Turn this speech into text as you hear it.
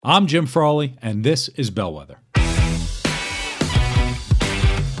I'm Jim Frawley, and this is Bellwether.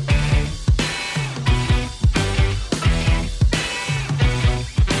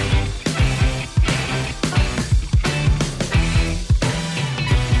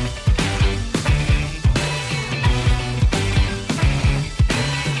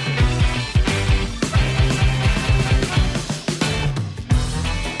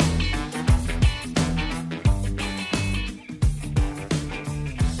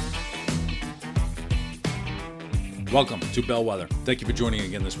 Welcome to Bellwether. Thank you for joining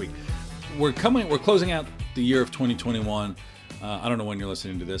again this week. We're closing out the year of 2021. I don't know when you're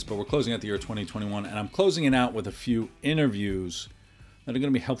listening to this, but we're closing out the year of 2021, and I'm closing it out with a few interviews that are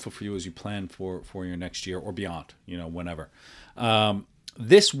going to be helpful for you as you plan for your next year or beyond, whenever.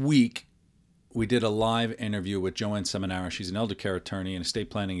 This week, we did a live interview with Joanne Seminara. She's an elder care attorney and estate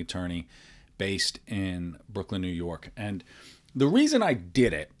planning attorney based in Brooklyn, New York. And the reason I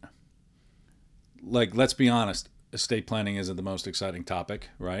did it, let's be honest, estate planning isn't the most exciting topic,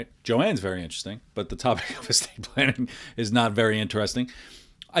 right? Joanne's very interesting, but the topic of estate planning is not very interesting.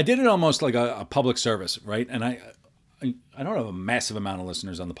 I did it almost like a public service, right? And I don't have a massive amount of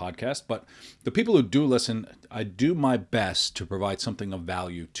listeners on the podcast, but the people who do listen, I do my best to provide something of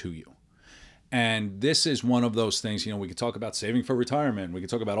value to you. And this is one of those things, we could talk about saving for retirement. We could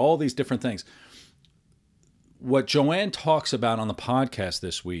talk about all these different things. What Joanne talks about on the podcast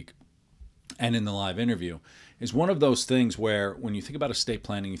this week and in the live interview is one of those things where when you think about estate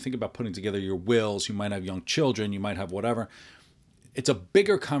planning, you think about putting together your wills, you might have young children, you might have whatever. It's a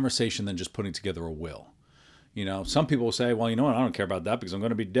bigger conversation than just putting together a will. Some people will say, well, I don't care about that because I'm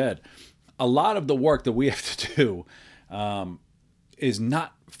going to be dead. A lot of the work that we have to do is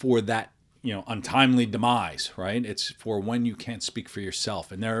not for that, untimely demise, right? It's for when you can't speak for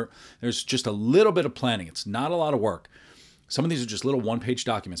yourself. And there's just a little bit of planning. It's not a lot of work. Some of these are just little one-page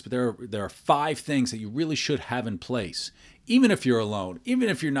documents, but there are 5 things that you really should have in place, even if you're alone, even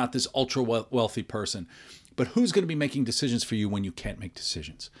if you're not this ultra-wealthy person. But who's going to be making decisions for you when you can't make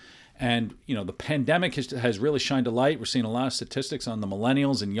decisions? And, the pandemic has really shined a light. We're seeing a lot of statistics on the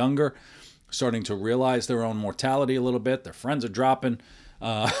millennials and younger starting to realize their own mortality a little bit. Their friends are dropping,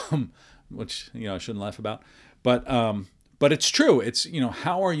 which, I shouldn't laugh about. But it's true. It's,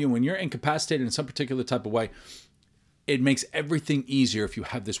 how are you when you're incapacitated in some particular type of way? It makes everything easier if you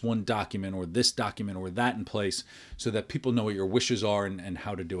have this one document or this document or that in place so that people know what your wishes are and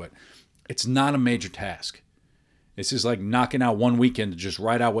how to do it. It's not a major task. It's just like knocking out one weekend to just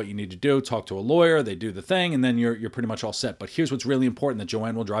write out what you need to do, talk to a lawyer, they do the thing, and then you're pretty much all set. But here's what's really important that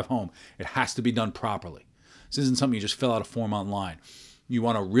Joanne will drive home. It has to be done properly. This isn't something you just fill out a form online. You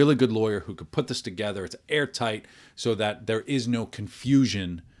want a really good lawyer who could put this together. It's airtight so that there is no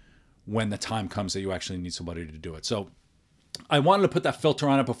confusion when the time comes that you actually need somebody to do it. So I wanted to put that filter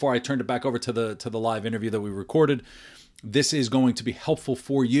on it before I turned it back over to the live interview that we recorded. This is going to be helpful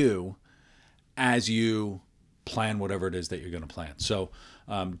for you as you plan whatever it is that you're going to plan. So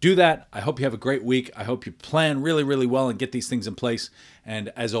do that. I hope you have a great week. I hope you plan really, really well and get these things in place.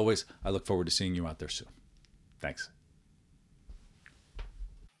 And as always, I look forward to seeing you out there soon. Thanks.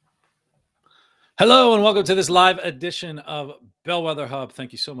 Hello and welcome to this live edition of Bellwether Hub.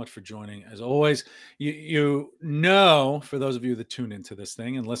 Thank you so much for joining. As always, you know, for those of you that tune into this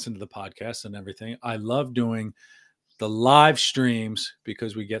thing and listen to the podcast and everything, I love doing the live streams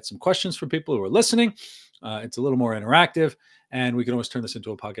because we get some questions from people who are listening. It's a little more interactive, and we can always turn this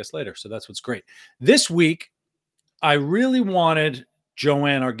into a podcast later. So that's what's great. This week, I really wanted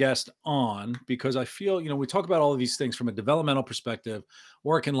Joanne, our guest, on because I feel, we talk about all of these things from a developmental perspective,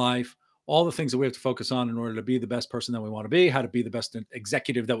 work and life, all the things that we have to focus on in order to be the best person that we want to be, how to be the best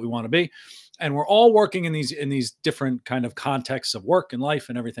executive that we want to be. And we're all working in these different kind of contexts of work and life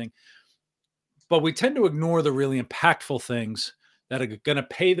and everything. But we tend to ignore the really impactful things that are going to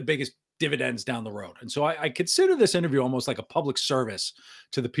pay the biggest dividends down the road. And so I consider this interview almost like a public service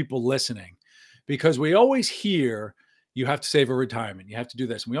to the people listening, because we always hear you have to save for retirement. You have to do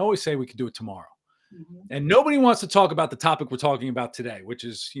this. And we always say we can do it tomorrow. Mm-hmm. And nobody wants to talk about the topic we're talking about today, which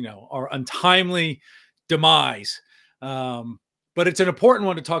is, our untimely demise. But it's an important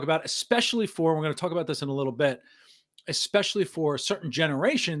one to talk about, especially we're going to talk about this in a little bit, especially for certain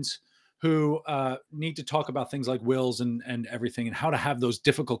generations who need to talk about things like wills and everything, and how to have those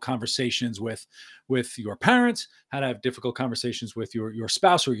difficult conversations with your parents, how to have difficult conversations with your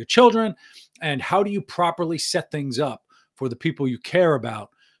spouse or your children, and how do you properly set things up for the people you care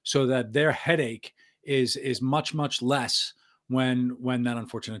about so that their headache is much, much less when that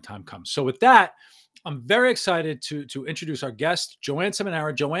unfortunate time comes. So with that, I'm very excited to introduce our guest, Joanne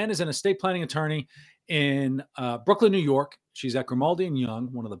Seminara. Joanne is an estate planning attorney in Brooklyn, New York. She's at Grimaldi and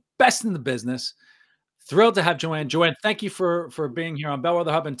Young, one of the best in the business. Thrilled to have Joanne. Joanne, thank you for being here on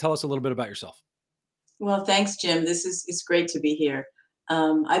Bellwether Hub, and tell us a little bit about yourself. Well, thanks, Jim. It's great to be here.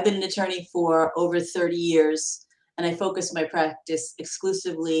 I've been an attorney for over 30 years, and I focus my practice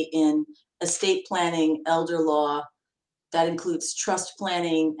exclusively in estate planning, elder law. That includes trust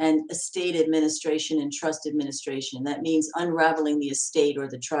planning and estate administration and trust administration. That means unraveling the estate or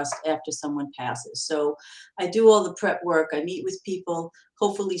the trust after someone passes. So I do all the prep work. I meet with people,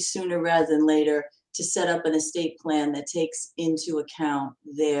 hopefully sooner rather than later, to set up an estate plan that takes into account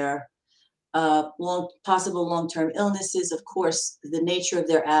their possible long-term illnesses, of course, the nature of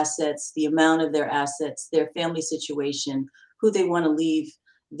their assets, the amount of their assets, their family situation, who they want to leave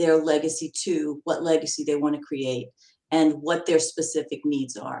their legacy to, what legacy they want to create, and what their specific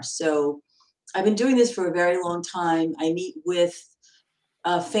needs are. So I've been doing this for a very long time. I meet with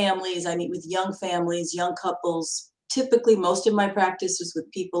families, I meet with young families, young couples. Typically, most of my practice is with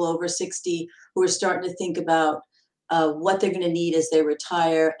people over 60 who are starting to think about what they're going to need as they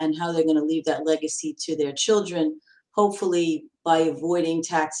retire and how they're going to leave that legacy to their children, hopefully by avoiding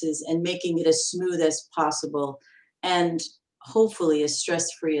taxes and making it as smooth as possible and hopefully as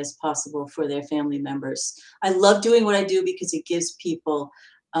stress free as possible for their family members. I love doing what I do because it gives people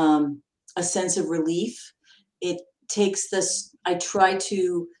a sense of relief. It takes this, I try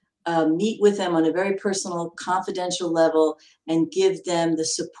to meet with them on a very personal, confidential level and give them the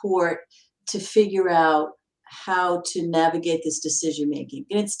support to figure out how to navigate this decision making.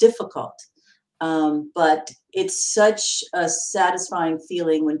 And it's difficult, but it's such a satisfying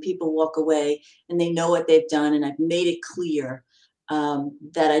feeling when people walk away and they know what they've done. And I've made it clear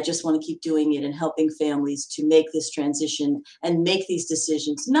that I just want to keep doing it and helping families to make this transition and make these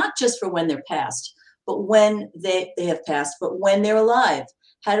decisions, not just for when they're passed, but when they have passed, but when they're alive.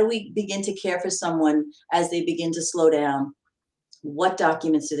 How do we begin to care for someone as they begin to slow down? What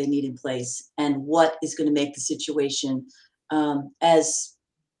documents do they need in place, and what is going to make the situation as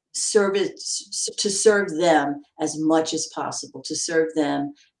service to serve them as much as possible, to serve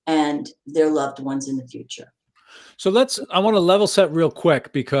them and their loved ones in the future. So I want to level set real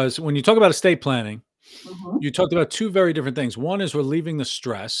quick, because when you talk about estate planning, Mhm. you talked about two very different things. One is relieving the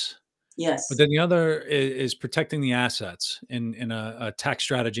stress, but Yes, then the other is protecting the assets in a tax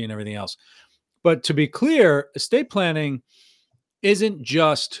strategy and everything else. But to be clear, estate planning isn't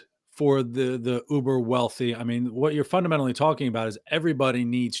just for the uber wealthy. I mean, what you're fundamentally talking about is everybody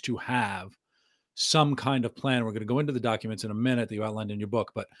needs to have some kind of plan. We're going to go into the documents in a minute that you outlined in your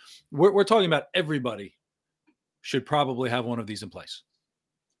book, but we're talking about everybody should probably have one of these in place.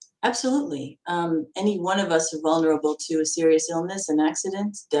 absolutely. Any one of us are vulnerable to a serious illness, an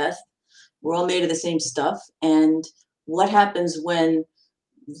accident, death. We're all made of the same stuff. And what happens when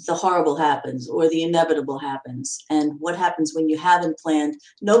the horrible happens or the inevitable happens, and what happens when you haven't planned?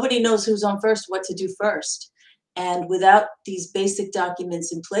 Nobody knows who's on first, what to do first, and without these basic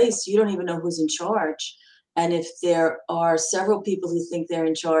documents in place, you don't even know who's in charge. And if there are several people who think they're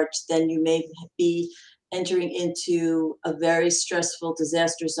in charge, then you may be entering into a very stressful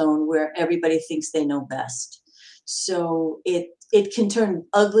disaster zone where everybody thinks they know best. So it can turn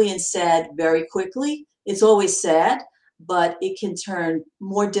ugly and sad very quickly. It's always sad, but it can turn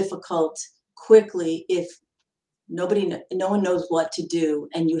more difficult quickly if no one knows what to do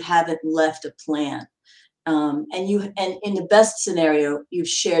and you haven't left a plan. And in the best scenario, you've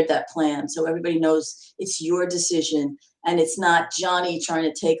shared that plan so everybody knows it's your decision and it's not Johnny trying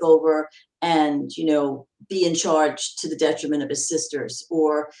to take over and be in charge to the detriment of his sisters.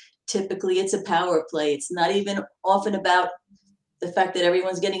 Or typically it's a power play. It's not even often about the fact that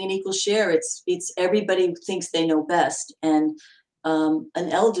everyone's getting an equal share. It's everybody thinks they know best, and an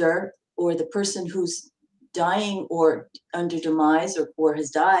elder or the person who's dying or under demise or has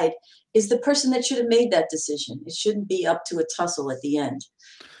died is the person that should have made that decision. It shouldn't be up to a tussle at the end,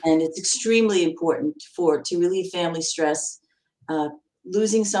 and it's extremely important for to relieve family stress. Uh,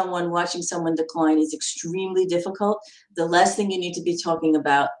 Losing someone, watching someone decline is extremely difficult. The last thing you need to be talking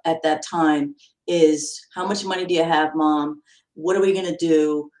about at that time is how much money do you have, mom? What are we going to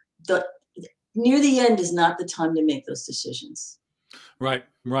do? The, Near the end is not the time to make those decisions. Right,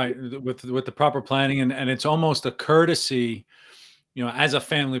 right. With the proper planning, and it's almost a courtesy, as a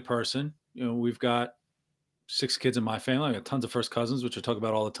family person. We've got 6 kids in my family. I got tons of first cousins, which I talk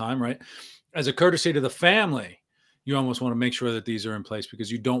about all the time, right? As a courtesy to the family, you almost want to make sure that these are in place,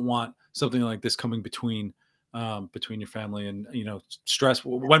 because you don't want something like this coming between your family and stress.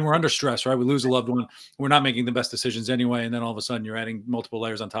 When we're under stress, right? We lose a loved one. We're not making the best decisions anyway, and then all of a sudden you're adding multiple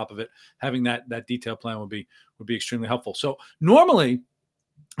layers on top of it. Having that detailed plan would be extremely helpful. So normally,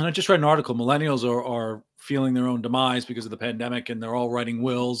 And I just read an article. Millennials are feeling their own demise because of the pandemic, and they're all writing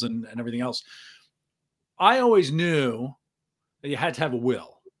wills and everything else. I always knew that you had to have a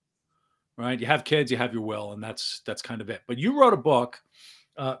will, right? You have kids, you have your will, and that's kind of it. But you wrote a book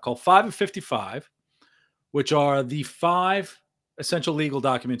called Five of 55, which are the five essential legal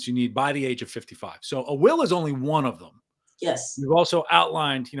documents you need by the age of 55. So a will is only one of them. Yes. You've also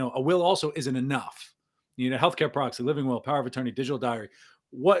outlined, a will also isn't enough. You need a healthcare proxy, living will, power of attorney, digital diary.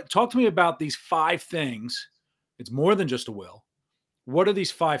 Talk to me about these five things. It's more than just a will. What are these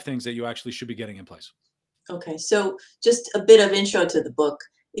five things that you actually should be getting in place? Okay, so just a bit of intro to the book.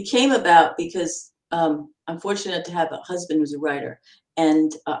 It came about because I'm fortunate to have a husband who's a writer,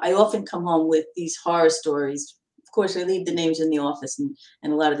 and I often come home with these horror stories. Of course, I leave the names in the office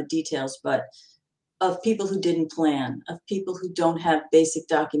and a lot of the details, but of people who didn't plan, of people who don't have basic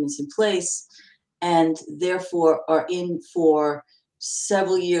documents in place, and therefore are in for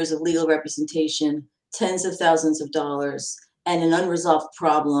several years of legal representation, tens of thousands of dollars, and an unresolved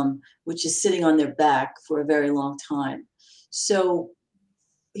problem which is sitting on their back for a very long time. So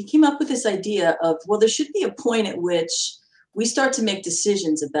he came up with this idea of, well, there should be a point at which we start to make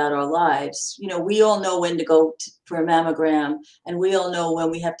decisions about our lives. We all know when to go for a mammogram, and we all know when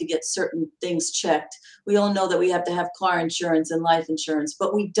we have to get certain things checked. We all know that we have to have car insurance and life insurance,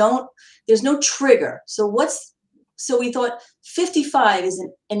 but we don't, there's no trigger. So we thought 55 is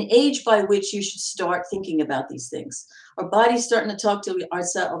an age by which you should start thinking about these things. Our body's starting to talk to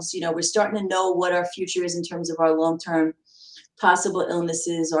ourselves. We're starting to know what our future is in terms of our long-term possible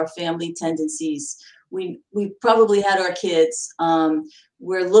illnesses, our family tendencies. We probably had our kids.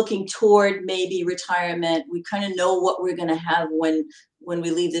 We're looking toward maybe retirement. We kind of know what we're going to have when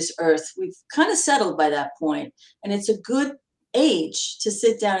we leave this earth. We've kind of settled by that point, and it's a good age to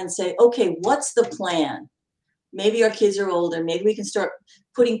sit down and say, okay, what's the plan? Maybe our kids are older. Maybe we can start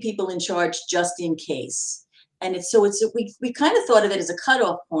putting people in charge just in case. And we kind of thought of it as a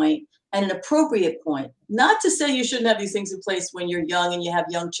cutoff point and an appropriate point. Not to say you shouldn't have these things in place when you're young and you have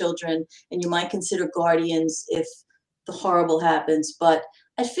young children and you might consider guardians if the horrible happens. But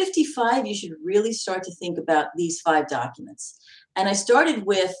at 55, you should really start to think about these five documents. And I started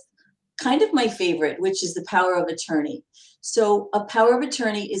with kind of my favorite, which is the power of attorney. So a power of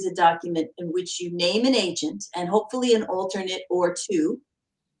attorney is a document in which you name an agent and hopefully an alternate or two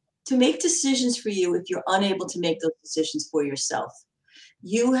to make decisions for you if you're unable to make those decisions for yourself.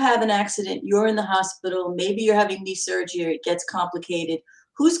 You have an accident, you're in the hospital, maybe you're having knee surgery, it gets complicated.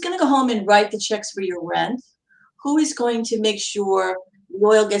 Who's going to go home and write the checks for your rent? Who is going to make sure the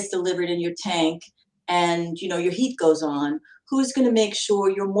oil gets delivered in your tank and your heat goes on? Who's going to make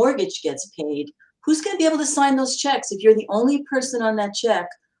sure your mortgage gets paid? Who's going to be able to sign those checks? If you're the only person on that check,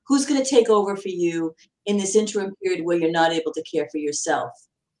 who's going to take over for you in this interim period where you're not able to care for yourself?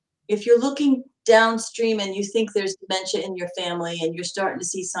 If you're looking downstream and you think there's dementia in your family and you're starting to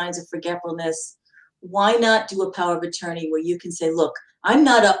see signs of forgetfulness, why not do a power of attorney where you can say, look, I'm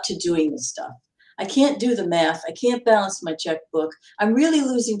not up to doing this stuff. I can't do the math. I can't balance my checkbook. I'm really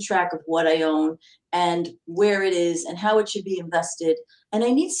losing track of what I own and where it is and how it should be invested. And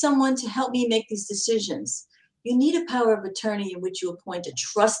I need someone to help me make these decisions. You need a power of attorney in which you appoint a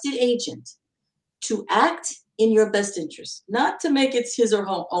trusted agent to act in your best interest, not to make it his or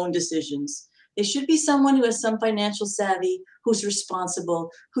her own decisions. There should be someone who has some financial savvy, who's responsible,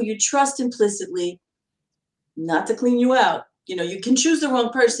 who you trust implicitly, not to clean you out. You can choose the wrong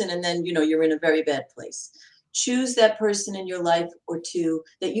person and then, you're in a very bad place. Choose that person in your life or two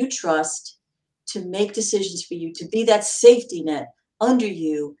that you trust to make decisions for you, to be that safety net under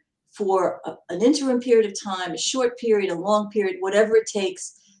you for an interim period of time, a short period, a long period, whatever it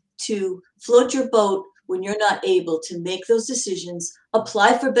takes to float your boat when you're not able to make those decisions,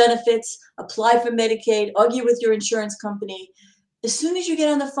 apply for benefits, apply for Medicaid, argue with your insurance company. As soon as you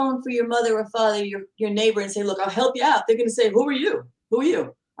get on the phone for your mother or father, your neighbor, and say, look, I'll help you out, they're going to say, who are you? Who are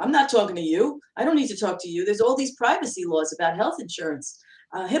you? I'm not talking to you. I don't need to talk to you. There's all these privacy laws about health insurance,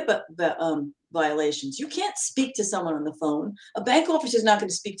 HIPAA violations. You can't speak to someone on the phone. A bank officer is not going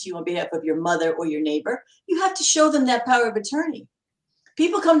to speak to you on behalf of your mother or your neighbor. You have to show them that power of attorney.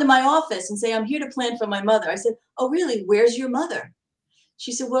 People come to my office and say, I'm here to plan for my mother. I said, oh, really? Where's your mother?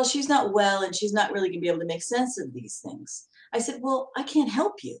 She said, well, she's not well and she's not really going to be able to make sense of these things. I said, well, I can't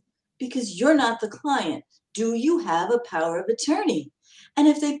help you because you're not the client. Do you have a power of attorney? And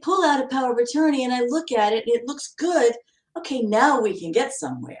if they pull out a power of attorney and I look at it and it looks good, okay, now we can get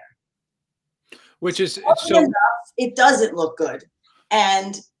somewhere. Which is so it doesn't look good.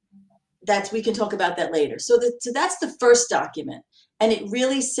 And we can talk about that later. So that's the first document. And it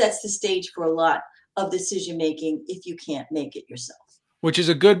really sets the stage for a lot of decision making if you can't make it yourself. Which is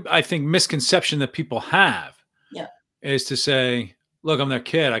a good, I think, misconception that people have, Yeah. is to say, look, I'm their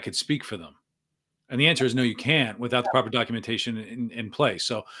kid. I could speak for them. And the answer is no, you can't without the proper documentation in place.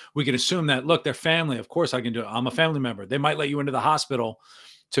 So we can assume that, look, they're family. Of course I can do it. I'm a family member. They might let you into the hospital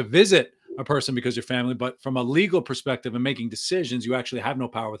to visit a person because you're family. But from a legal perspective and making decisions, you actually have no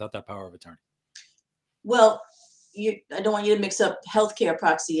power without that power of attorney. Well, I don't want you to mix up healthcare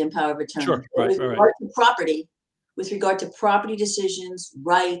proxy and power of attorney. Sure. Right. With All right. regard to property, with regard to property decisions,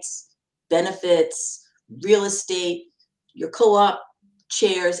 rights, benefits, real estate, your co-op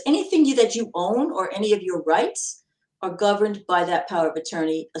shares, anything that you own or any of your rights are governed by that power of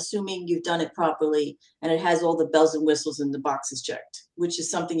attorney, assuming you've done it properly and it has all the bells and whistles and the boxes checked, which is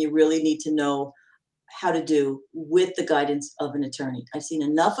something you really need to know how to do with the guidance of an attorney. I've seen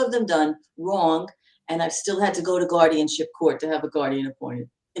enough of them done wrong, and I've still had to go to guardianship court to have a guardian appointed.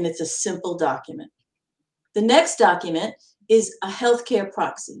 And it's a simple document. The next document is a healthcare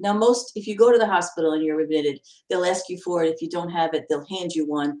proxy. Now, if you go to the hospital and you're admitted, they'll ask you for it. If you don't have it, they'll hand you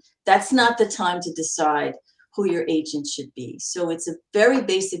one. That's not the time to decide who your agent should be. So it's a very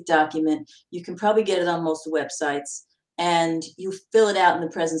basic document. You can probably get it on most websites, and you fill it out in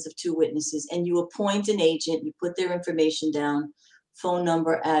the presence of two witnesses, and you appoint an agent. You put their information down, phone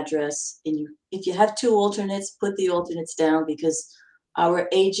number, address, and if you have two alternates, put the alternates down, because our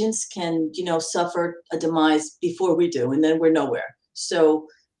agents can, suffer a demise before we do, and then we're nowhere. So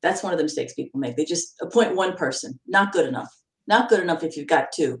that's one of the mistakes people make. They just appoint one person. Not good enough. Not good enough if you've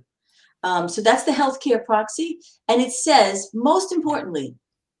got two. So that's the healthcare proxy. And it says, most importantly,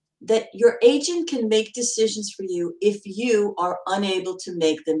 that your agent can make decisions for you if you are unable to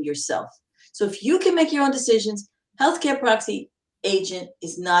make them yourself. So if you can make your own decisions, healthcare proxy agent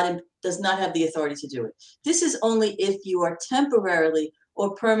does not have the authority to do it. This is only if you are temporarily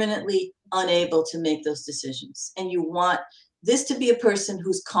or permanently unable to make those decisions. And you want this to be a person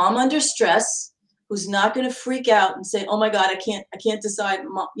who's calm under stress, who's not going to freak out and say, "Oh my God, I can't decide.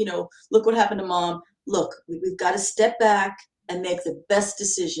 Mom, look what happened to mom." Look, we've got to step back and make the best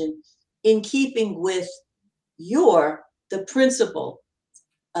decision in keeping with the principal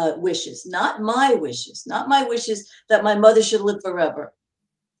wishes, not my wishes that my mother should live forever,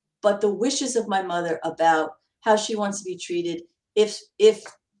 but the wishes of my mother about how she wants to be treated if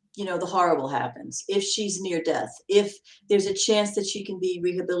the horrible happens, if she's near death, if there's a chance that she can be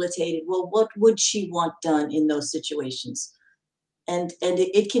rehabilitated. Well, what would she want done in those situations? And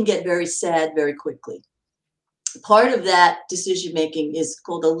it can get very sad very quickly. Part of that decision making is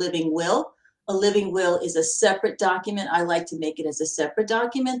called a living will. A living will is a separate document. I like to make it as a separate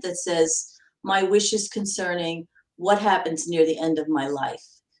document that says my wishes concerning what happens near the end of my life.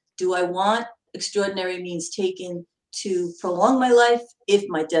 Do I want extraordinary means taken to prolong my life if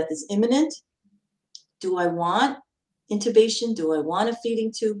my death is imminent? Do I want intubation? Do I want a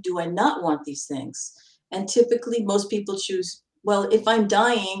feeding tube? Do I not want these things? And typically most people choose, well, if I'm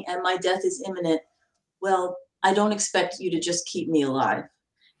dying and my death is imminent, well, I don't expect you to just keep me alive.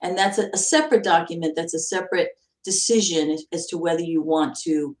 And that's a separate document. That's a separate decision as to whether you want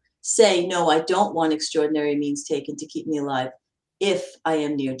to say, no, I don't want extraordinary means taken to keep me alive if I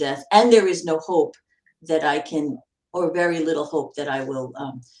am near death. And there is no hope that I can, or very little hope that I will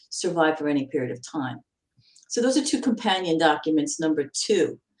survive for any period of time. So those are two companion documents. Number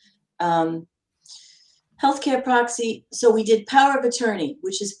two. Healthcare proxy. So we did power of attorney,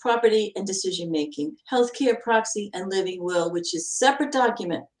 which is property and decision making. Healthcare proxy and living will, which is separate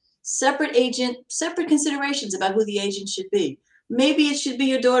document, separate agent, separate considerations about who the agent should be. Maybe it should be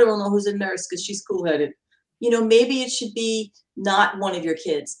your daughter-in-law who's a nurse because she's cool-headed. Maybe it should be not one of your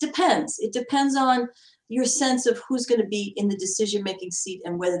kids. Depends. It depends on your sense of who's going to be in the decision-making seat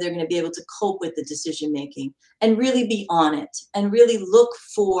and whether they're going to be able to cope with the decision-making and really be on it and really look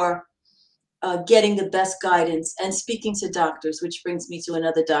for getting the best guidance and speaking to doctors, which brings me to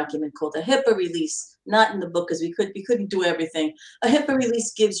another document called a HIPAA release. Not in the book because we couldn't do everything. A HIPAA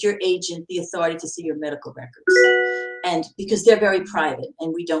release gives your agent the authority to see your medical records, and because they're very private,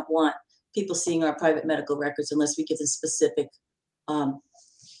 and we don't want people seeing our private medical records unless we give them specific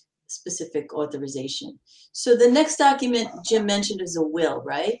authorization. So the next document Jim mentioned is a will,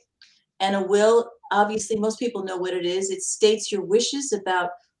 right? And a will, obviously, most people know what it is. It states your wishes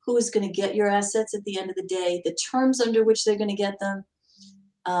about who is going to get your assets at the end of the day, the terms under which they're going to get them.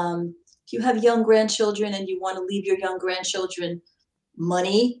 If you have young grandchildren and you want to leave your young grandchildren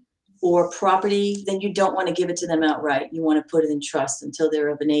money or property, then you don't want to give it to them outright. You want to put it in trust until they're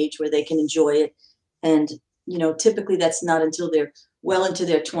of an age where they can enjoy it. And, typically that's not until they're well into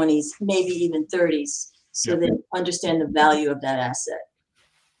their 20s, maybe even 30s. So they understand the value of that asset.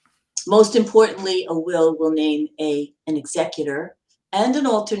 Most importantly, a will name an executor. and an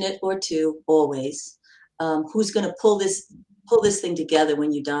alternate or two always, who's going to pull this thing together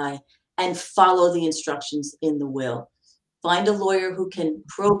when you die, and follow the instructions in the will. Find a lawyer who can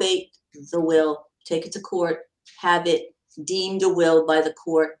probate the will, take it to court, have it deemed a will by the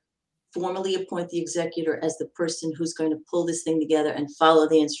court, formally appoint the executor as the person who's going to pull this thing together and follow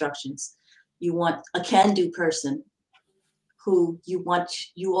the instructions. You want a can-do person who you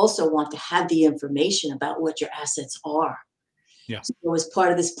also want to have the information about what your assets are. Yeah. So as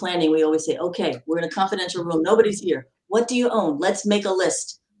part of this planning, we always say, okay, we're in a confidential room. Nobody's here. What do you own? Let's make a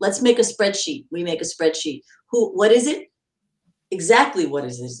list. Let's make a spreadsheet. We make a spreadsheet. What is it? Exactly what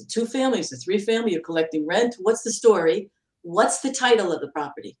is it? Is it 2 families, a 3 family? You're collecting rent? What's the story? What's the title of the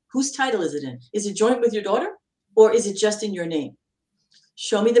property? Whose title is it in? Is it joint with your daughter, or is it just in your name?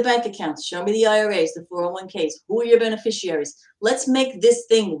 Show me the bank accounts. Show me the IRAs, the 401ks. Who are your beneficiaries? Let's make this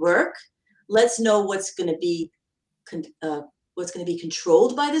thing work. Let's know what's going to be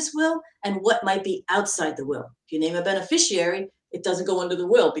controlled by this will and what might be outside the will. If you name a beneficiary, it doesn't go under the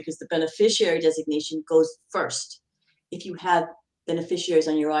will because the beneficiary designation goes first. If you have beneficiaries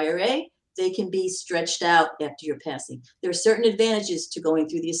on your IRA, they can be stretched out after your passing. There are certain advantages to going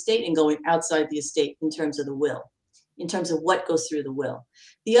through the estate and going outside the estate in terms of the will, in terms of what goes through the will.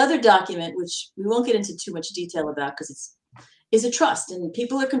 The other document, which we won't get into too much detail about because is a trust. And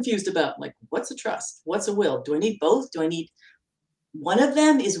people are confused about, like, what's a trust? What's a will? Do I need both? Do I need one of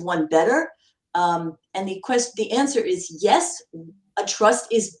them? Is one better? And the answer is yes, a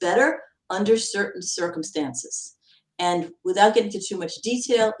trust is better under certain circumstances. And without getting into too much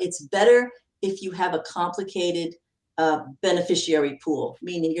detail, it's better if you have a complicated beneficiary pool,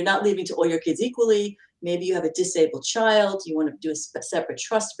 meaning you're not leaving to all your kids equally. Maybe you have a disabled child, you want to do a separate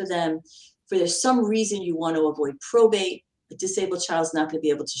trust for them. For there's some reason you want to avoid probate, a disabled child's not going to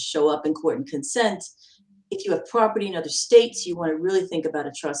be able to show up in court and consent. If you have property in other states, you want to really think about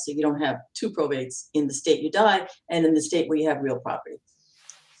a trust so you don't have 2 probates in the state you die and in the state where you have real property.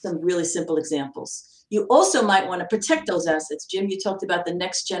 Some really simple examples. You also might want to protect those assets. Jim, you talked about the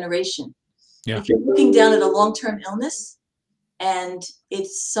next generation. Yeah. If you're looking down at a long-term illness and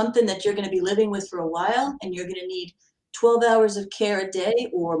it's something that you're going to be living with for a while and you're going to need 12 hours of care a day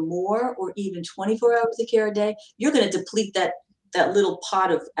or more, or even 24 hours of care a day, you're going to deplete that little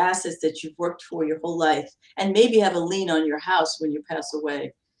pot of assets that you've worked for your whole life and maybe have a lien on your house when you pass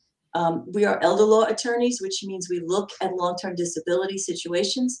away. We are elder law attorneys, which means we look at long-term disability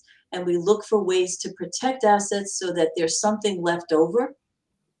situations and we look for ways to protect assets so that there's something left over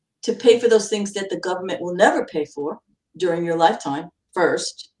to pay for those things that the government will never pay for during your lifetime.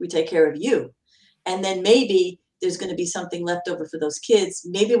 First, we take care of you. And then maybe there's going to be something left over for those kids.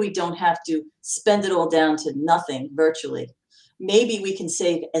 Maybe we don't have to spend it all down to nothing virtually. Maybe we can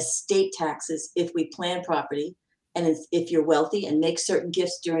save estate taxes if we plan property and if you're wealthy and make certain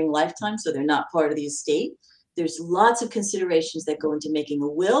gifts during lifetime so they're not part of the estate. There's lots of considerations that go into making a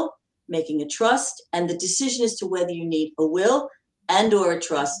will, making a trust, and the decision as to whether you need a will and or a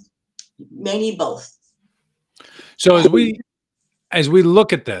trust. You may need both. So as we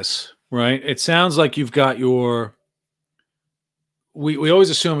look at this, right, it sounds like you've got we always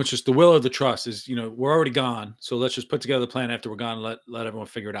assume it's just the will or the trust is, we're already gone. So let's just put together the plan after we're gone and let everyone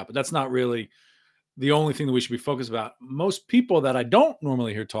figure it out. But that's not really the only thing that we should be focused about. Most people that I don't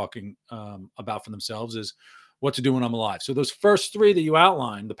normally hear talking about for themselves is what to do when I'm alive. So those first 3 that you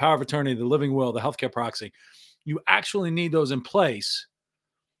outlined, the power of attorney, the living will, the healthcare proxy, you actually need those in place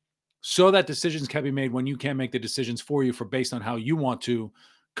so that decisions can be made when you can't make the decisions for you based on how you want to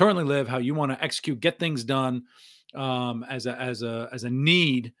currently live, how you want to execute, get things done, as a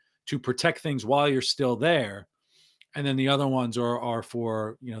need to protect things while you're still there. And then the other ones are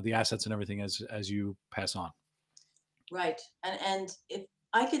for, the assets and everything as you pass on. Right. And if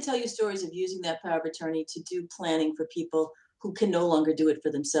I could tell you stories of using that power of attorney to do planning for people who can no longer do it for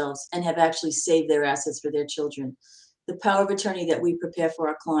themselves and have actually saved their assets for their children. The power of attorney that we prepare for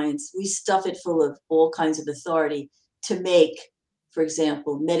our clients, we stuff it full of all kinds of authority to make, for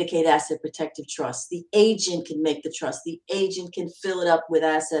example, Medicaid Asset Protective Trust. The agent can make the trust. The agent can fill it up with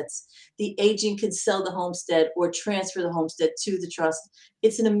assets. The agent can sell the homestead or transfer the homestead to the trust.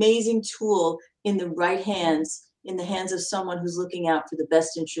 It's an amazing tool in the right hands, in the hands of someone who's looking out for the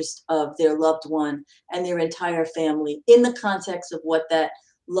best interest of their loved one and their entire family in the context of what that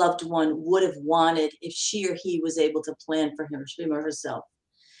loved one would have wanted if she or he was able to plan for him or herself.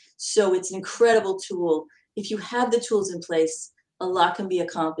 So it's an incredible tool. If you have the tools in place, a lot can be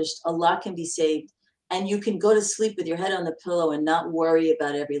accomplished, a lot can be saved, and you can go to sleep with your head on the pillow and not worry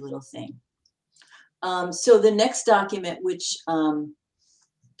about every little thing. So the next document, which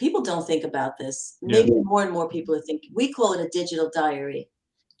people don't think about this. Yeah. Maybe more and more people are thinking. We call it a digital diary,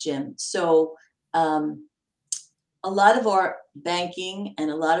 Jim. So um, a lot of our banking and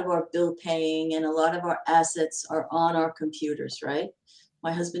a lot of our bill paying and a lot of our assets are on our computers, right?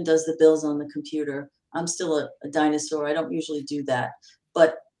 My husband does the bills on the computer. I'm still a dinosaur. I don't usually do that.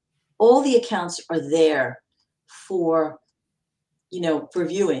 But all the accounts are there for, for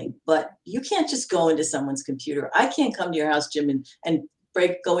viewing, but you can't just go into someone's computer. I can't come to your house, Jim, and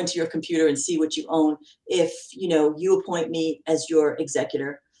go into your computer and see what you own if, you appoint me as your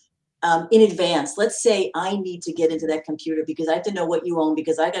executor in advance. Let's say I need to get into that computer because I have to know what you own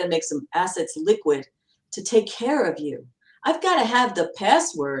because I got to make some assets liquid to take care of you. I've got to have the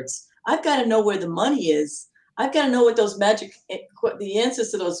passwords. I've got to know where the money is. I've got to know what those the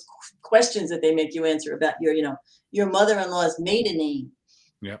answers to those questions that they make you answer about your mother-in-law's maiden name.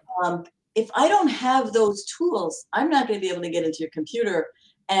 Yeah. If I don't have those tools, I'm not going to be able to get into your computer.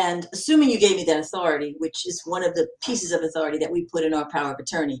 And assuming you gave me that authority, which is one of the pieces of authority that we put in our power of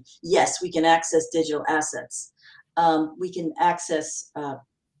attorney, yes, we can access digital assets. We can access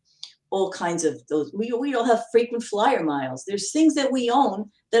all kinds of those. We all have frequent flyer miles. There's things that we own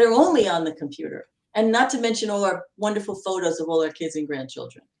that are only on the computer. And not to mention all our wonderful photos of all our kids and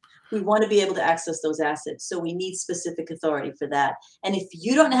grandchildren. We want to be able to access those assets. So we need specific authority for that. And if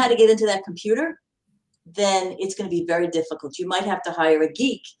you don't know how to get into that computer, then it's going to be very difficult. You might have to hire a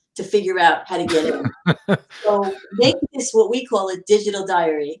geek to figure out how to get in. So make this what we call a digital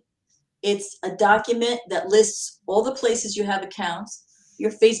diary. It's a document that lists all the places you have accounts,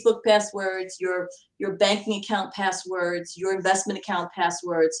 your Facebook passwords, your banking account passwords, your investment account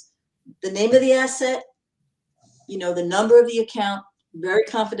passwords, the name of the asset, the number of the account, very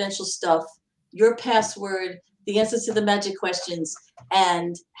confidential stuff, your password, the answers to the magic questions,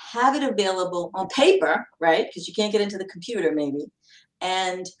 and have it available on paper, right? Because you can't get into the computer maybe,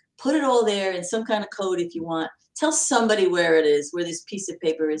 and put it all there in some kind of code if you want. Tell somebody where it is, where this piece of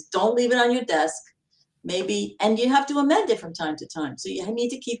paper is. Don't leave it on your desk. Maybe, and you have to amend it from time to time. So you need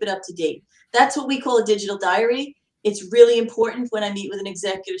to keep it up to date. That's what we call a digital diary. It's really important when I meet with an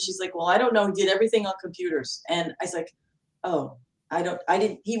executive. She's like, well, I don't know. He did everything on computers. And I was like, oh,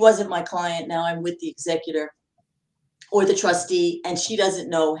 he wasn't my client. Now I'm with the executor or the trustee, and she doesn't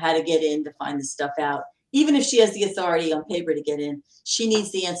know how to get in to find this stuff out. Even if she has the authority on paper to get in, she needs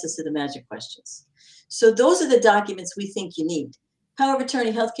the answers to the magic questions. So those are the documents we think you need. Power of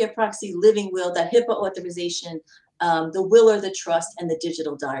attorney, healthcare proxy, living will, that HIPAA authorization, the will or the trust, and the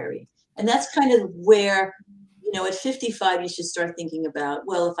digital diary. And that's kind of where, at 55, you should start thinking about,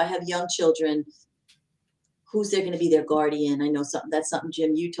 well, if I have young children, who's there going to be their guardian? I know that's something,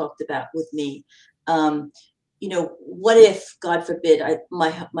 Jim, you talked about with me. What if, God forbid,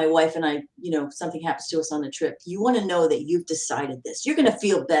 my wife and I, something happens to us on the trip? You want to know that you've decided this. You're going to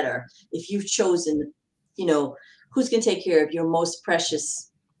feel better if you've chosen, who's going to take care of your most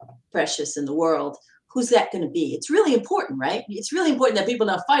precious in the world. Who's that going to be? It's really important, right? It's really important that people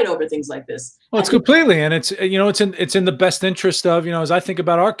not fight over things like this. Well, it's completely, and it's in the best interest of, as I think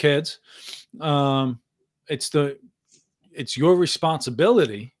about our kids, it's your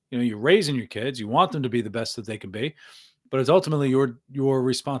responsibility. You're raising your kids. You want them to be the best that they can be, but it's ultimately your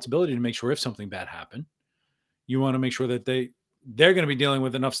responsibility to make sure if something bad happened, you want to make sure that they're going to be dealing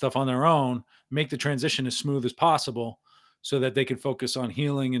with enough stuff on their own, make the transition as smooth as possible so that they can focus on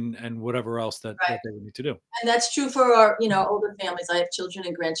healing and whatever else that they need to do. And that's true for our, older families. I have children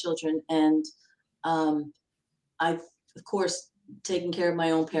and grandchildren, and I've, of course, taken care of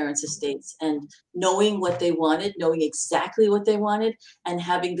my own parents' estates, and knowing what they wanted, knowing exactly what they wanted, and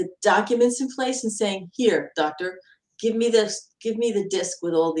having the documents in place and saying, here, doctor, give me the disc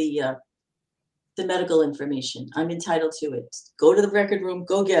with all the medical information. I'm entitled to it. Go to the record room,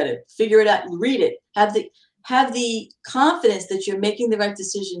 go get it, figure it out, read it. Have the confidence that you're making the right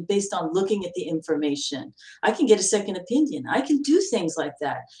decision based on looking at the information. I can get a second opinion. I can do things like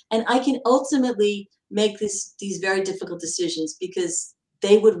that. And I can ultimately make these very difficult decisions because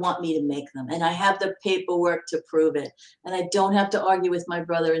they would want me to make them. And I have the paperwork to prove it. And I don't have to argue with my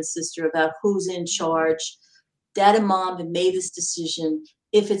brother and sister about who's in charge. Dad and mom have made this decision.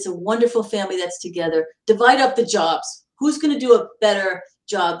 If it's a wonderful family that's together, divide up the jobs. Who's going to do a better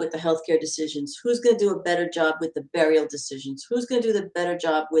job with the healthcare decisions? Who's going to do a better job with the burial decisions? Who's going to do the better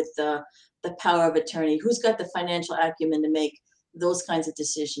job with the power of attorney? Who's got the financial acumen to make those kinds of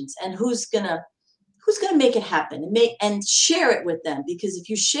decisions? And who's going to make it happen and share it with them? Because if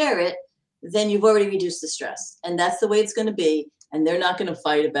you share it, then you've already reduced the stress, and that's the way it's going to be. And they're not going to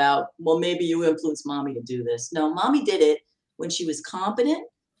fight about, well, maybe you influenced mommy to do this. No, mommy did it when she was competent,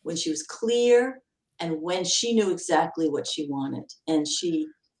 when she was clear, and when she knew exactly what she wanted. And she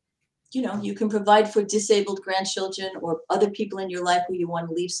you can provide for disabled grandchildren or other people in your life who you want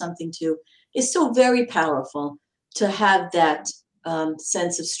to leave something to, is so very powerful to have that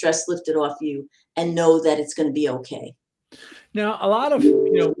sense of stress lifted off you and know that it's going to be okay. Now, a lot of,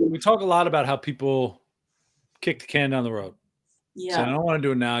 we talk a lot about how people kick the can down the road. Say, I Yeah. don't want to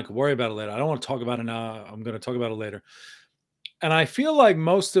do it now. I could worry about it later. I don't want to talk about it now. I'm going to talk about it later. And I feel like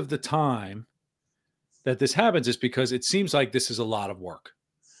most of the time that this happens is because it seems like this is a lot of work.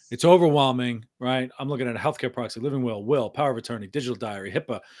 It's overwhelming, right? I'm looking at a healthcare proxy, living will, power of attorney, digital diary,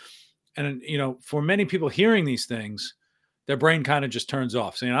 HIPAA. And, for many people hearing these things, their brain kind of just turns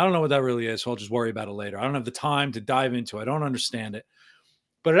off, saying, I don't know what that really is, so I'll just worry about it later. I don't have the time to dive into it. I don't understand it.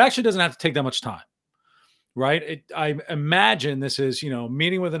 But it actually doesn't have to take that much time, right? I imagine this is,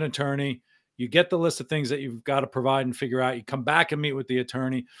 meeting with an attorney. You get the list of things that you've got to provide and figure out. You come back and meet with the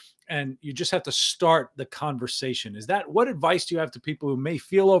attorney, and you just have to start the conversation. What advice do you have to people who may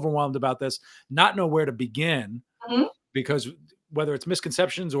feel overwhelmed about this, not know where to begin, Mhm. because whether it's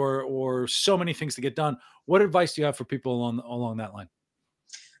misconceptions or so many things to get done? What advice do you have for people along that line?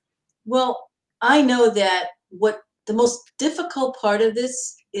 Well, I know that what the most difficult part of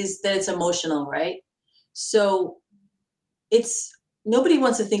this is that it's emotional, right? So it's nobody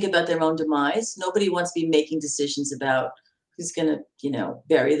wants to think about their own demise. Nobody wants to be making decisions about who's going to,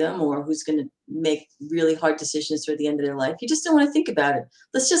 bury them or who's going to make really hard decisions toward the end of their life. You just don't want to think about it.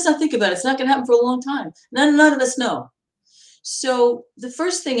 Let's just not think about it. It's not going to happen for a long time. None of us know. So the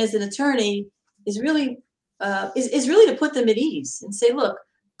first thing as an attorney is really is really to put them at ease and say, look,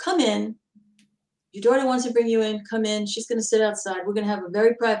 come in. Your daughter wants to bring you in. Come in. She's going to sit outside. We're going to have a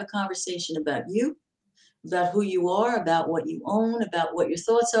very private conversation about you, about who you are, about what you own, about what your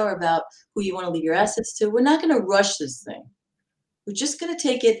thoughts are, about who you want to leave your assets to. We're not going to rush this thing. We're just going to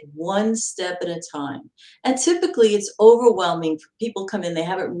take it one step at a time. And typically it's overwhelming. People come in, they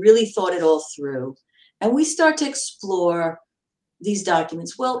haven't really thought it all through. And we start to explore these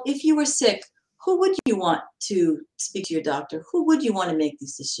documents. Well, if you were sick, who would you want to speak to your doctor? Who would you want to make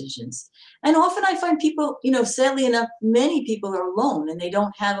these decisions? And often I find people, sadly enough, many people are alone and they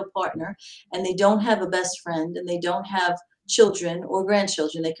don't have a partner and they don't have a best friend and they don't have children or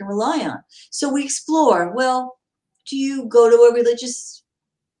grandchildren they can rely on. So we explore, well, do you go to a religious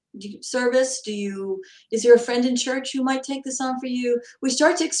service? Is there a friend in church who might take this on for you? We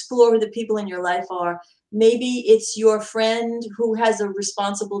start to explore who the people in your life are. Maybe it's your friend who has a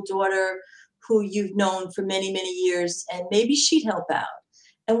responsible daughter who you've known for many, many years, and maybe she'd help out.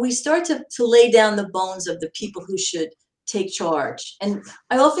 And we start to lay down the bones of the people who should take charge. And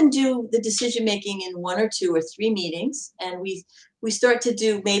I often do the decision making in one or two or three meetings, and we start to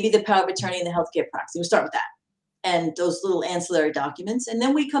do maybe the power of attorney and the healthcare proxy. We start with that and those little ancillary documents. And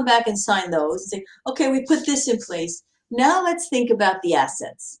then we come back and sign those and say, okay, we put this in place. Now let's think about the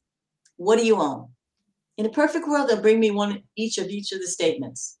assets. What do you own? In a perfect world, they'll bring me each of the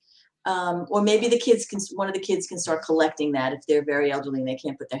statements. Or maybe one of the kids can start collecting that if they're very elderly and they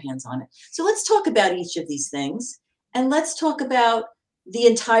can't put their hands on it. So let's talk about each of these things. And let's talk about the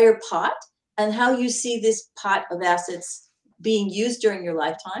entire pot and how you see this pot of assets being used during your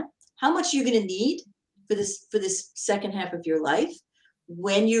lifetime. How much you're going to need for this second half of your life,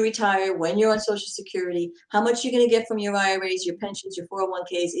 when you retire, when you're on Social Security, how much you're going to get from your IRAs, your pensions, your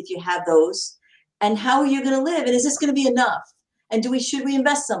 401ks, if you have those, and how are you going to live, and is this going to be enough, and should we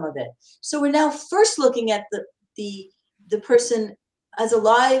invest some of it? So we're now first looking at the person as a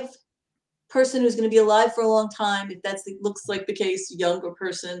live person who's going to be alive for a long time, if looks like the case, younger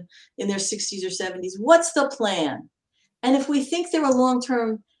person in their 60s or 70s. What's the plan? And if we think there are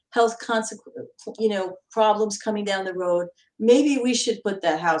long-term health problems coming down the road, maybe we should put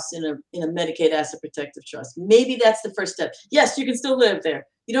that house in a Medicaid asset protective trust. Maybe that's the first step. Yes, you can still live there.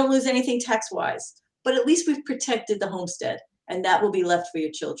 You don't lose anything tax-wise, but at least we've protected the homestead, and that will be left for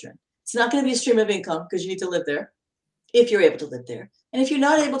your children. It's not going to be a stream of income because you need to live there, if you're able to live there. And if you're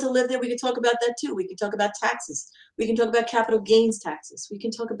not able to live there, we can talk about that too. We can talk about taxes. We can talk about capital gains taxes. We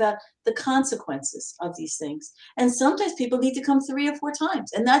can talk about the consequences of these things. And sometimes people need to come 3 or 4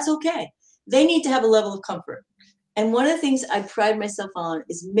 times, and that's okay. They need to have a level of comfort. And one of the things I pride myself on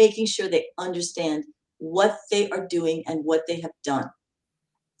is making sure they understand what they are doing and what they have done.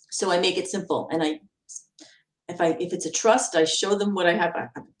 So I make it simple. And if it's a trust, I show them what I have. I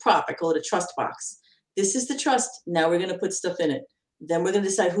have a prop. I call it a trust box. This is the trust. Now we're going to put stuff in it. Then we're going to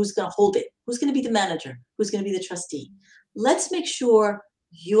decide who's going to hold it, who's going to be the manager, who's going to be the trustee. Let's make sure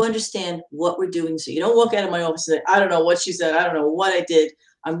you understand what we're doing, so you don't walk out of my office and say, I don't know what she said, I don't know what I did,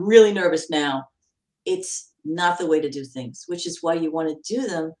 I'm really nervous now. It's not the way to do things, which is why you want to do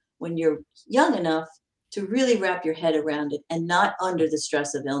them when you're young enough to really wrap your head around it and not under the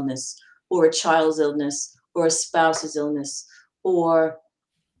stress of illness or a child's illness or a spouse's illness or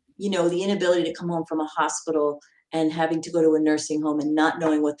the inability to come home from a hospital and having to go to a nursing home and not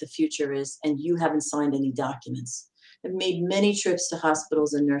knowing what the future is and you haven't signed any documents. I've made many trips to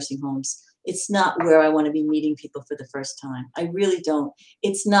hospitals and nursing homes. It's not where I want to be meeting people for the first time. I really don't.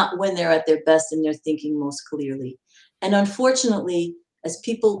 It's not when they're at their best and they're thinking most clearly. And unfortunately, as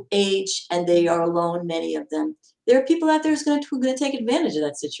people age and they are alone, many of them, there are people out there who are going to take advantage of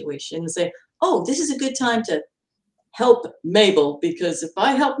that situation and say, oh, this is a good time to help Mabel, because if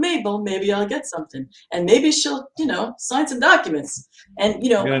I help Mabel, maybe I'll get something. And maybe she'll, sign some documents. And,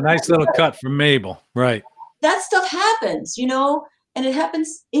 You got a nice little cut from Mabel. Right. that stuff happens, and it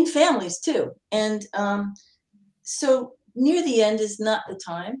happens in families too. And so near the end is not the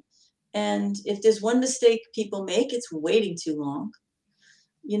time. And if there's one mistake people make, it's waiting too long.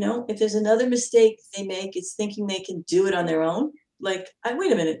 If there's another mistake they make, it's thinking they can do it on their own. Like,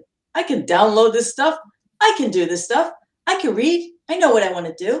 wait a minute, I can download this stuff. I can do this stuff. I can read. I know what I want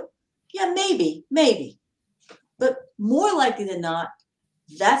to do. Yeah, maybe. But more likely than not,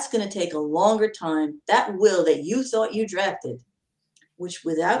 that's going to take a longer time. That will that you thought you drafted, which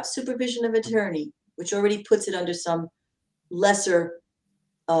without supervision of attorney, which already puts it under some lesser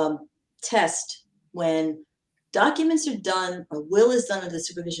test, when documents are done or will is done under the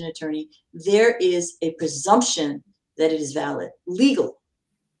supervision attorney, there is a presumption that it is valid, legal.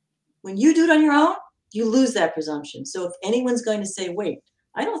 When you do it on your own, you lose that presumption. So if anyone's going to say, wait,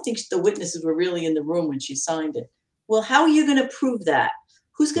 I don't think the witnesses were really in the room when she signed it. Well, how are you going to prove that?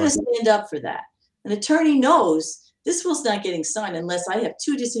 Who's going to stand up for that? An attorney knows this will's not getting signed unless I have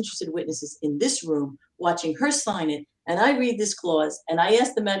two disinterested witnesses in this room watching her sign it, and I read this clause, and I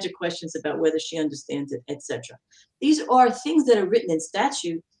ask the magic questions about whether she understands it, etc. These are things that are written in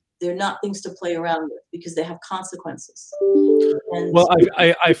statute. They're not things to play around with because they have consequences. And well,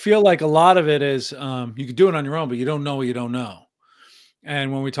 I feel like a lot of it is you can do it on your own, but you don't know what you don't know.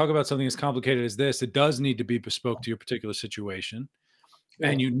 And when we talk about something as complicated as this, it does need to be bespoke to your particular situation.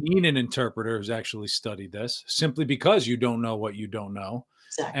 And you need an interpreter who's actually studied this simply because you don't know what you don't know.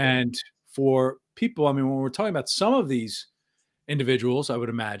 exactly. And for people, I mean, when we're talking about some of these individuals, I would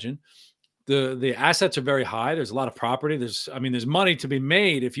imagine the assets are very high. There's a lot of property. There's money to be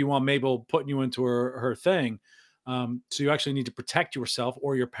made if you want Mabel putting you into her thing. So you actually need to protect yourself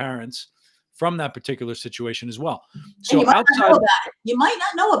or your parents from that particular situation as well. So you might not know about it. You might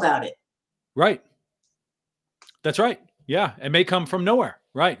not know about it. Right. That's right. Yeah, it may come from nowhere.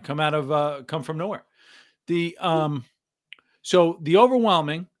 Right, come from nowhere. The so the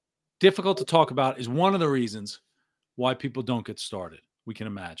overwhelming, difficult to talk about is one of the reasons why people don't get started. We can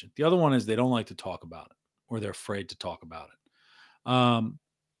imagine. The other one is they don't like to talk about it or they're afraid to talk about it.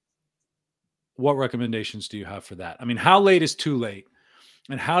 What recommendations do you have for that? I mean, how late is too late?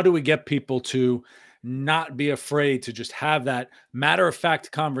 And how do we get people to not be afraid to just have that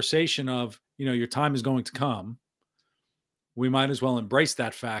matter-of-fact conversation of, your time is going to come. We might as well embrace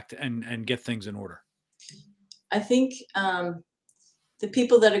that fact and get things in order. I think the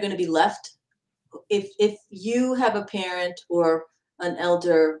people that are going to be left, if you have a parent or an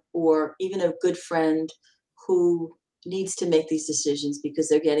elder or even a good friend who needs to make these decisions because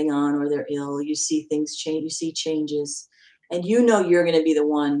they're getting on or they're ill, you see things change, you see changes, and you're going to be the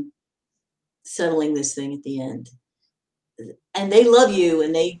one settling this thing at the end. And they love you,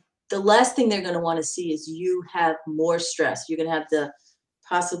 and the last thing they're going to want to see is you have more stress. You're going to have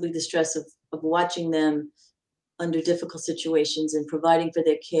possibly the stress of watching them under difficult situations and providing for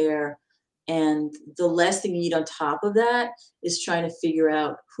their care. And the last thing you need on top of that is trying to figure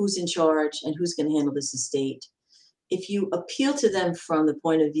out who's in charge and who's going to handle this estate. If you appeal to them from the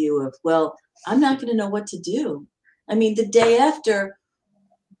point of view of, well, I'm not going to know what to do. I mean, the day after,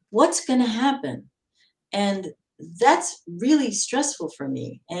 what's going to happen? And that's really stressful for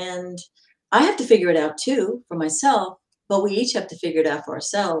me. And I have to figure it out too for myself, but we each have to figure it out for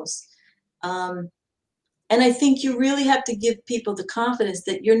ourselves. And I think you really have to give people the confidence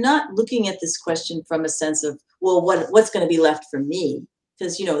that you're not looking at this question from a sense of, well, what's going to be left for me?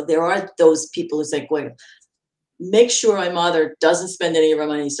 Because, there are those people who say, wait, make sure my mother doesn't spend any of her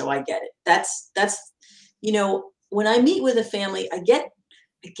money so I get it. That's when I meet with a family, I get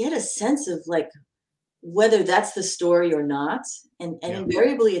a sense of like whether that's the story or not. And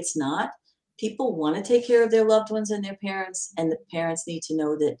invariably it's not. People want to take care of their loved ones and their parents, and the parents need to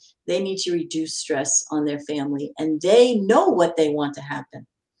know that they need to reduce stress on their family, and they know what they want to happen.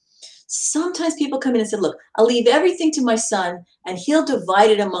 Sometimes people come in and say, look, I'll leave everything to my son and he'll divide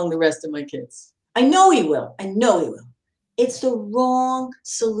it among the rest of my kids. I know he will. It's the wrong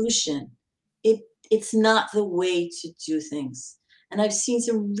solution. It's not the way to do things. And I've seen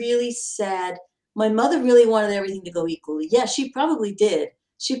some really sad. My mother really wanted everything to go equally. Yeah, she probably did.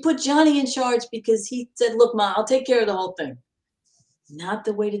 She put Johnny in charge because he said, "Look, Ma, I'll take care of the whole thing." Not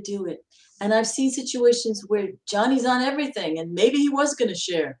the way to do it. And I've seen situations where Johnny's on everything and maybe he was going to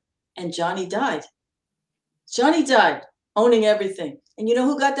share, and Johnny died. Johnny died owning everything. And you know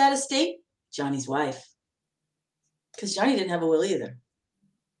who got that estate? Johnny's wife. Because Johnny didn't have a will either.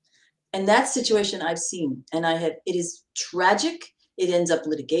 And that situation I've seen, and it is tragic. It ends up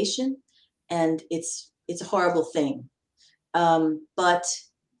litigation, and it's a horrible thing. But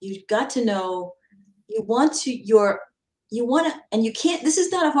you've got to know you want to, and you can't. This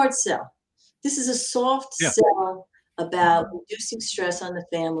is not a hard sell. This is a soft Yeah. sell about reducing stress on the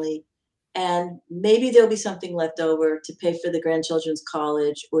family, and maybe there'll be something left over to pay for the grandchildren's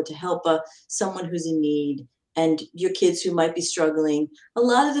college or to help someone who's in need and your kids who might be struggling. A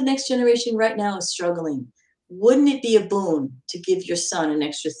lot of the next generation right now is struggling. Wouldn't it be a boon to give your son an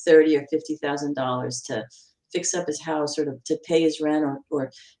extra $30,000 or $50,000 to fix up his house or to pay his rent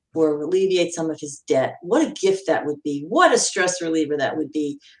or alleviate some of his debt? What a gift that would be. What a stress reliever that would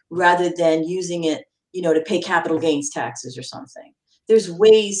be, rather than using it, to pay capital gains taxes or something. There's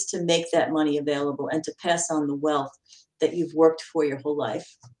ways to make that money available and to pass on the wealth that you've worked for your whole life.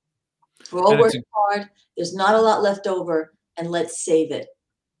 We're all And it's working hard. There's not a lot left over, and let's save it.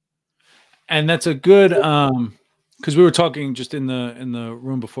 and that's a good because we were talking just in the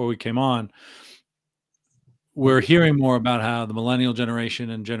room before we came on. We're hearing more about how the millennial generation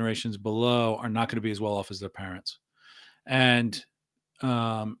and generations below are not going to be as well off as their parents, and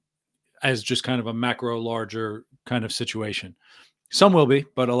um, as just kind of a macro, larger kind of situation. Some will be,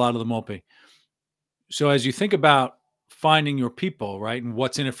 but a lot of them won't be. So as you think about finding your people, right, and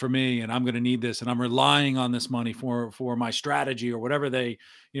what's in it for me, and I'm going to need this, and I'm relying on this money for my strategy or whatever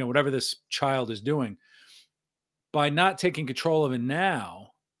whatever this child is doing, by not taking control of it now,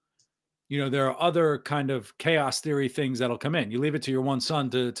 there are other kind of chaos theory things that'll come in. You leave it to your one son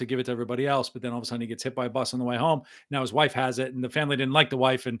to give it to everybody else, but then all of a sudden he gets hit by a bus on the way home. Now his wife has it, and the family didn't like the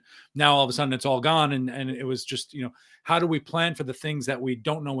wife, and now all of a sudden it's all gone. And it was just, how do we plan for the things that we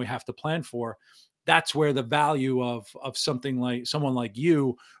don't know we have to plan for? That's where the value of something like someone like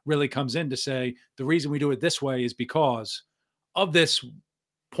you really comes in to say, the reason we do it this way is because of this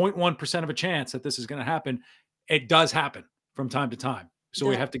 0.1% of a chance that this is going to happen. It does happen from time to time. So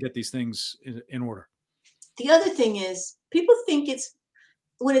we have to get these things in order. The other thing is, people think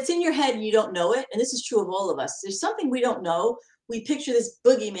when it's in your head and you don't know it, and this is true of all of us, there's something we don't know. We picture this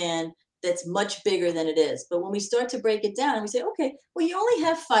boogeyman that's much bigger than it is. But when we start to break it down and we say, okay, well, you only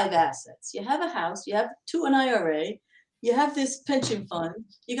have 5 assets. You have a house, you have an IRA, you have this pension fund,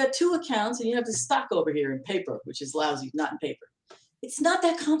 you got 2 accounts, and you have this stock over here in paper, which is lousy, not in paper. It's not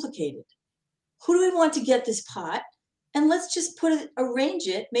that complicated. Who do we want to get this pot? And let's just arrange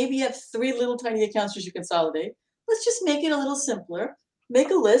it. Maybe you have 3 little tiny accounts which you consolidate. Let's just make it a little simpler. Make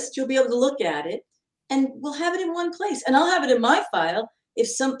a list. You'll be able to look at it, and we'll have it in one place. And I'll have it in my file.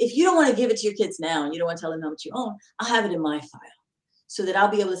 If you don't want to give it to your kids now and you don't want to tell them how much you own, I'll have it in my file, so that I'll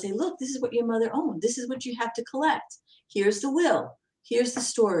be able to say, look, this is what your mother owned. This is what you have to collect. Here's the will. Here's the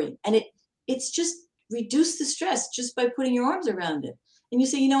story. And it's just reduce the stress just by putting your arms around it. And you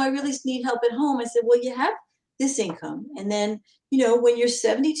say, I really need help at home. I said, well, you have this income. And then, when you're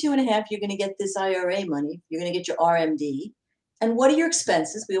 72 and a half, you're going to get this IRA money. You're going to get your RMD. And what are your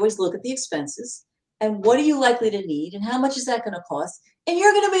expenses? We always look at the expenses. And what are you likely to need? And how much is that going to cost? And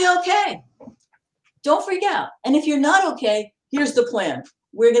you're going to be okay. Don't freak out. And if you're not okay, here's the plan.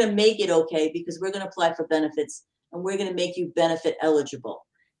 We're going to make it okay, because we're going to apply for benefits, and we're going to make you benefit eligible.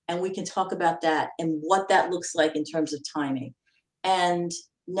 And we can talk about that and what that looks like in terms of timing. And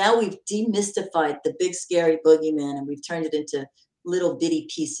now we've demystified the big scary boogeyman, and we've turned it into little bitty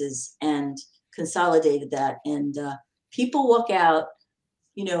pieces and consolidated that. And people walk out,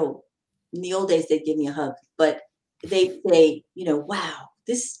 in the old days, they'd give me a hug, but they say, wow,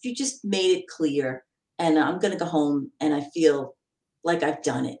 you just made it clear. And I'm going to go home and I feel like I've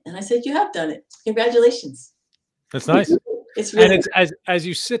done it. And I said, you have done it. Congratulations. That's nice. It's really, and it's as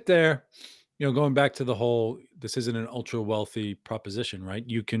you sit there, going back to the whole, this isn't an ultra wealthy proposition, right?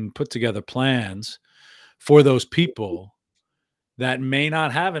 You can put together plans for those people that may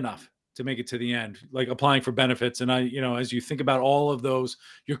not have enough to make it to the end, like applying for benefits. And as you think about all of those,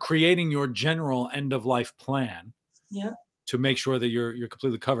 you're creating your general end of life plan to make sure that you're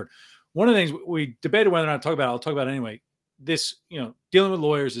completely covered. One of the things we debated whether or not to talk about, I'll talk about it anyway. This, dealing with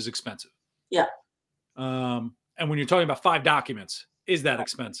lawyers is expensive. Yeah. And when you're talking about 5 documents, is that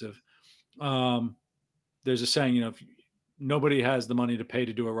expensive? There's a saying, nobody has the money to pay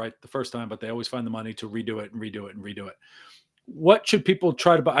to do it right the first time, but they always find the money to redo it and redo it and redo it. What should people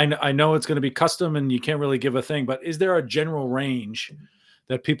try to buy? I know it's going to be custom and you can't really give a thing, but is there a general range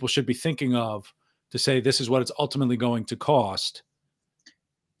that people should be thinking of to say this is what it's ultimately going to cost?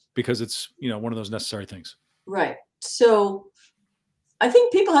 Because it's, one of those necessary things. Right. So I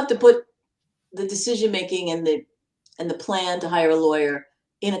think people have to put the decision making and the plan to hire a lawyer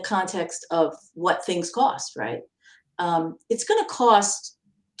in a context of what things cost, right? It's going to cost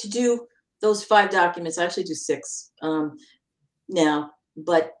to do those 5 documents. I actually do 6 now,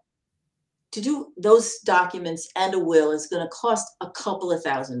 but to do those documents and a will is going to cost a couple of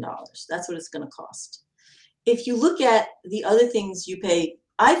 $1,000s. That's what it's going to cost. If you look at the other things you pay,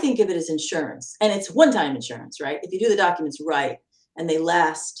 I think of it as insurance, and it's one-time insurance, right? If you do the documents right and they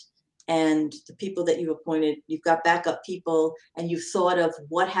last, and the people that you've appointed, you've got backup people, and you've thought of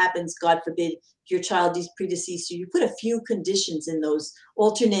what happens, God forbid, your child is predeceased, you put a few conditions in those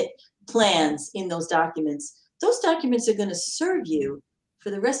alternate plans in those documents. Those documents are going to serve you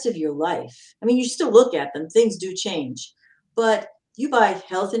for the rest of your life. I mean, you still look at them, things do change, but you buy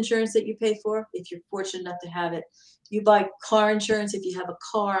health insurance that you pay for if you're fortunate enough to have it. You buy car insurance if you have a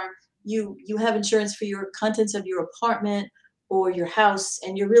car. You have insurance for your contents of your apartment or your house,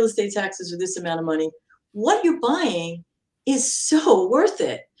 and your real estate taxes are this amount of money. What you're buying is so worth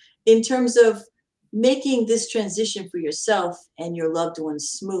it in terms of making this transition for yourself and your loved ones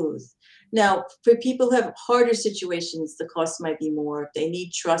smooth. Now, for people who have harder situations, the cost might be more. If they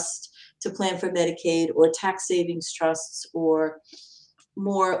need trust to plan for Medicaid or tax savings trusts or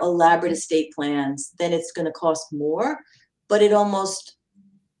more elaborate estate plans, then it's going to cost more. But it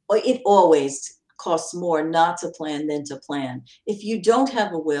always costs more not to plan than to plan. If you don't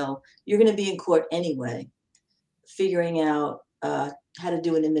have a will, you're going to be in court anyway, figuring out how to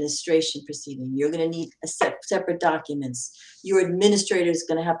do an administration proceeding. You're going to need separate documents. Your administrator is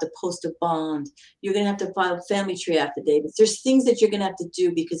going to have to post a bond. You're going to have to file family tree affidavits. There's things that you're going to have to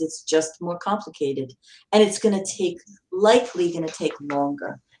do because it's just more complicated, and it's likely going to take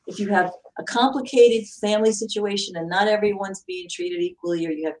longer. If you have a complicated family situation and not everyone's being treated equally,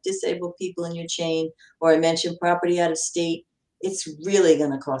 or you have disabled people in your chain, or I mentioned property out of state, it's really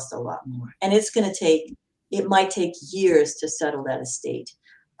going to cost a lot more. And it might take years to settle that estate,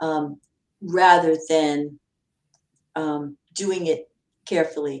 rather than doing it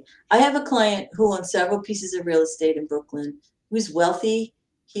carefully. I have a client who owns several pieces of real estate in Brooklyn, who's wealthy.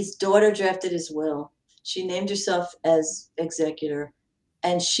 His daughter drafted his will. She named herself as executor,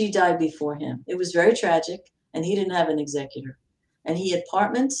 and she died before him. It was very tragic, and he didn't have an executor. And he had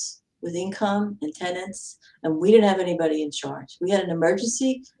apartments with income and tenants, and we didn't have anybody in charge. We had an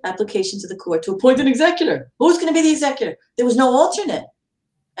emergency application to the court to appoint an executor. Who's going to be the executor? There was no alternate.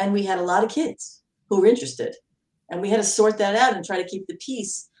 And we had a lot of kids who were interested. And we had to sort that out and try to keep the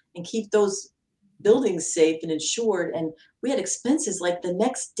peace and keep those buildings safe and insured. And we had expenses like the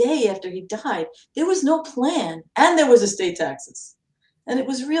next day after he died. There was no plan, and there was estate taxes. And it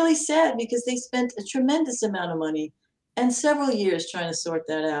was really sad because they spent a tremendous amount of money and several years trying to sort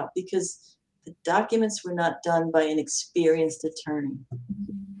that out because the documents were not done by an experienced attorney.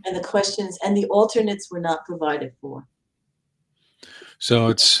 And the questions and the alternates were not provided for. So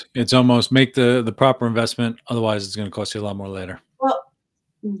it's almost make the proper investment. Otherwise, it's going to cost you a lot more later. Well,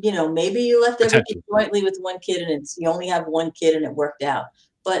 maybe you left everything jointly with one kid and you only have one kid and it worked out.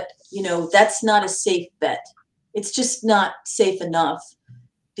 But, that's not a safe bet. It's just not safe enough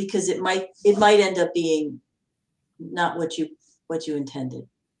because it might end up being not what you intended.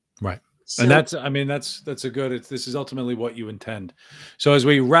 Right. So, and that's a good, this is ultimately what you intend. So as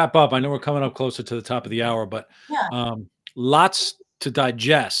we wrap up, I know we're coming up closer to the top of the hour, but yeah. Lots to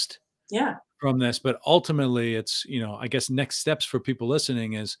digest yeah. from this, but ultimately it's, I guess next steps for people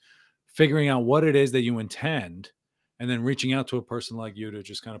listening is figuring out what it is that you intend and then reaching out to a person like you to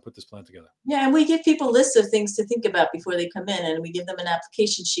just kind of put this plan together. Yeah. And we give people lists of things to think about before they come in, and we give them an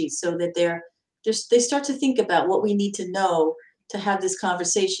application sheet so that they start to think about what we need to know to have this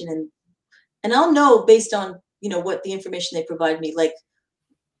conversation. And I'll know based on, what the information they provide me, like,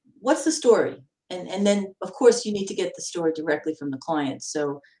 what's the story? And then of course you need to get the story directly from the client.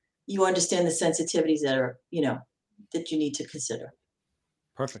 So you understand the sensitivities that are, that you need to consider.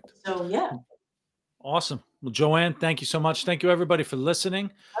 Perfect. So, yeah. Awesome. Well, Joanne, thank you so much. Thank you everybody for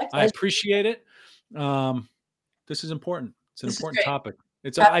listening. I appreciate it. This is important. It's an important topic.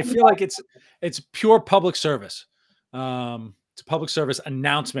 I feel like it's pure public service. It's a public service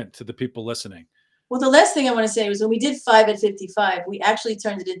announcement to the people listening. Well, the last thing I want to say was when we did 5 at 55, we actually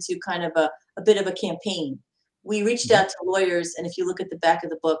turned it into kind of a bit of a campaign. We reached out to lawyers, and if you look at the back of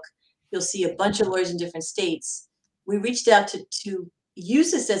the book, you'll see a bunch of lawyers in different states we reached out to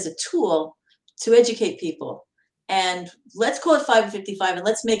use this as a tool to educate people. And let's call it 5 and 55 and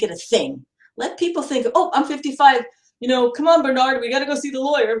let's make it a thing. Let people think, oh, I'm 55. Come on, Bernard, we got to go see the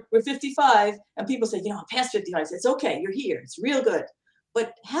lawyer. We're 55. And people say, I'm past 55. It's okay. You're here. It's real good.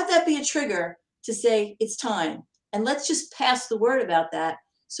 But have that be a trigger to say it's time. And let's just pass the word about that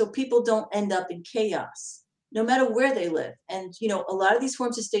so people don't end up in chaos, no matter where they live. And, a lot of these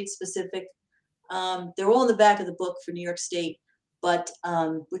forms are state specific. They're all in the back of the book for New York State, but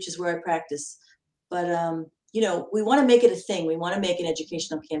which is where I practice. But, we want to make it a thing. We want to make an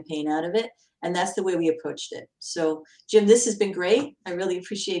educational campaign out of it. And that's the way we approached it. So, Jim, this has been great. I really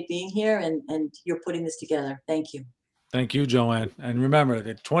appreciate being here and you're putting this together. Thank you. Thank you, Joanne. And remember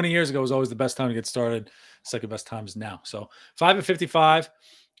that 20 years ago was always the best time to get started. Second best time is now. So 5 and 55,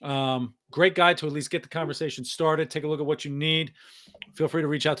 great guide to at least get the conversation started. Take a look at what you need. Feel free to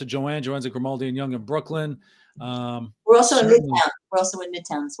reach out to Joanne. Joanne's at Grimaldi and Young in Brooklyn. We're also in Midtown. We're also in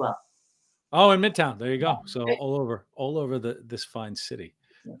Midtown as well. Oh, in Midtown. There you go. So all over this fine city.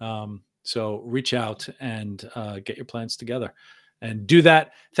 So reach out and get your plans together and do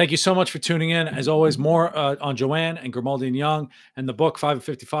that. Thank you so much for tuning in. As always, more on Joanne and Grimaldi and Young and the book 5 and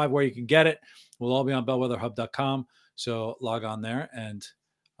 55, where you can get it. We'll all be on bellwetherhub.com. So log on there, and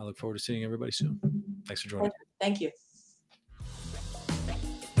I look forward to seeing everybody soon. Thanks for joining. Thank you.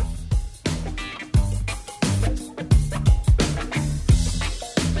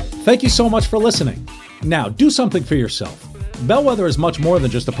 Thank you so much for listening. Now, do something for yourself. Bellwether is much more than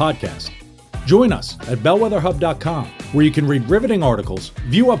just a podcast. Join us at bellwetherhub.com, where you can read riveting articles,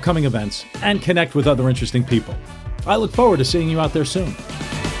 view upcoming events, and connect with other interesting people. I look forward to seeing you out there soon.